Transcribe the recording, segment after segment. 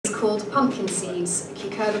called pumpkin seeds,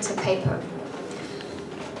 cucurbita paper.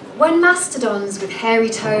 When mastodons with hairy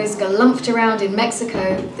toes galumped around in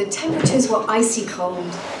Mexico, the temperatures were icy cold.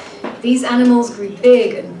 These animals grew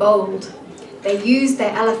big and bold. They used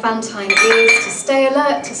their elephantine ears to stay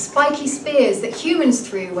alert to spiky spears that humans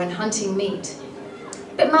threw when hunting meat.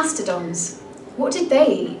 But mastodons, what did they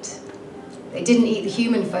eat? They didn't eat the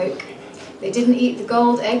human folk. They didn't eat the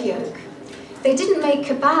gold egg yolk. They didn't make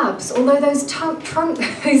kebabs, although those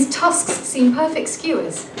tusks seem perfect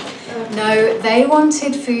skewers. No, they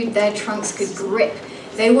wanted food their trunks could grip.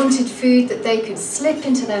 They wanted food that they could slip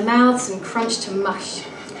into their mouths and crunch to mush.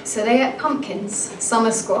 So they ate pumpkins,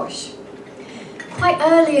 summer squash. Quite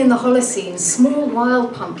early in the Holocene, small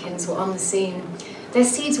wild pumpkins were on the scene. Their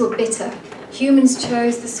seeds were bitter. Humans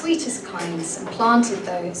chose the sweetest kinds and planted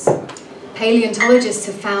those. Paleontologists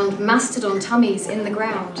have found mastodon tummies in the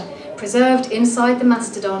ground, preserved inside the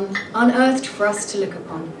mastodon, unearthed for us to look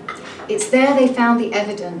upon. It's there they found the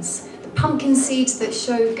evidence. The pumpkin seeds that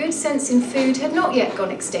show good sense in food had not yet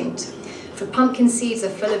gone extinct, for pumpkin seeds are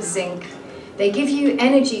full of zinc. They give you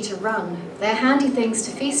energy to run. They're handy things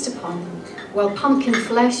to feast upon, while pumpkin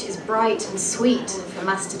flesh is bright and sweet for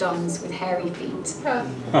mastodons with hairy feet.